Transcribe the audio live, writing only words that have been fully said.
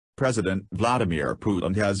President Vladimir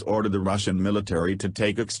Putin has ordered the Russian military to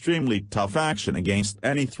take extremely tough action against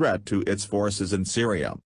any threat to its forces in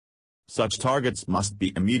Syria. Such targets must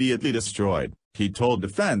be immediately destroyed, he told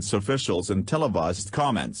defense officials in televised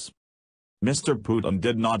comments. Mr. Putin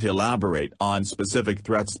did not elaborate on specific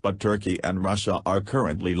threats, but Turkey and Russia are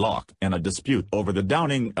currently locked in a dispute over the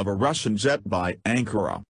downing of a Russian jet by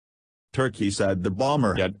Ankara. Turkey said the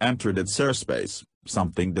bomber had entered its airspace,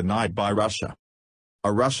 something denied by Russia.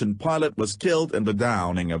 A Russian pilot was killed in the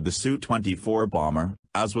downing of the Su-24 bomber,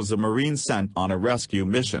 as was a Marine sent on a rescue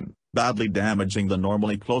mission, badly damaging the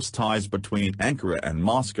normally close ties between Ankara and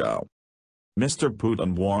Moscow. Mr.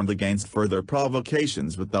 Putin warned against further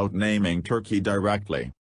provocations without naming Turkey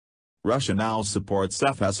directly. Russia now supports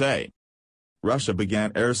FSA. Russia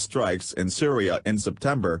began airstrikes in Syria in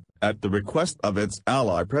September, at the request of its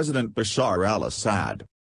ally President Bashar al-Assad.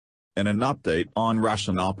 In an update on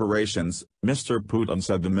Russian operations, Mr. Putin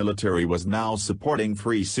said the military was now supporting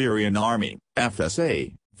Free Syrian Army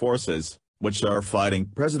 (FSA) forces, which are fighting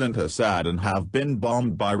President Assad and have been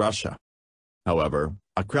bombed by Russia. However,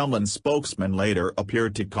 a Kremlin spokesman later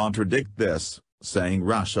appeared to contradict this, saying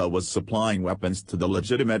Russia was supplying weapons to the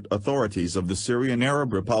legitimate authorities of the Syrian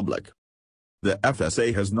Arab Republic. The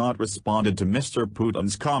FSA has not responded to Mr.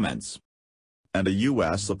 Putin's comments. And a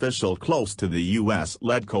U.S. official close to the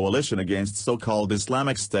U.S.-led coalition against so-called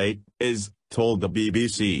Islamic State, told the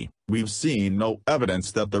BBC, "We've seen no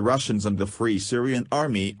evidence that the Russians and the Free Syrian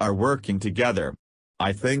Army are working together.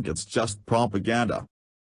 I think it's just propaganda."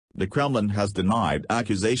 The Kremlin has denied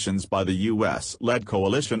accusations by the U.S.-led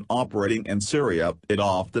coalition operating in Syria. It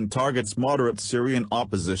often targets moderate Syrian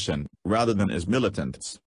opposition, rather than its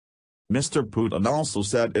militants. Mr. Putin also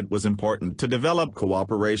said it was important to develop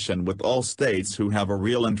cooperation with all states who have a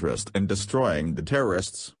real interest in destroying the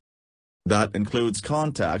terrorists. That includes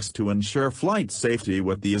contacts to ensure flight safety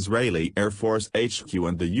with the Israeli Air Force HQ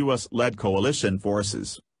and the U.S.-led coalition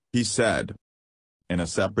forces, he said. In a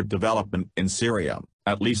separate development in Syria,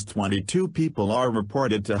 at least 22 people are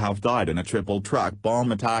reported to have died in a triple-track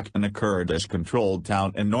bomb attack in a Kurdish-controlled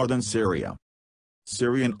town in northern Syria.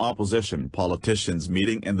 Syrian opposition politicians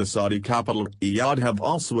meeting in the Saudi capital Riyadh have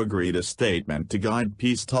also agreed a statement to guide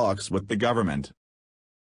peace talks with the government.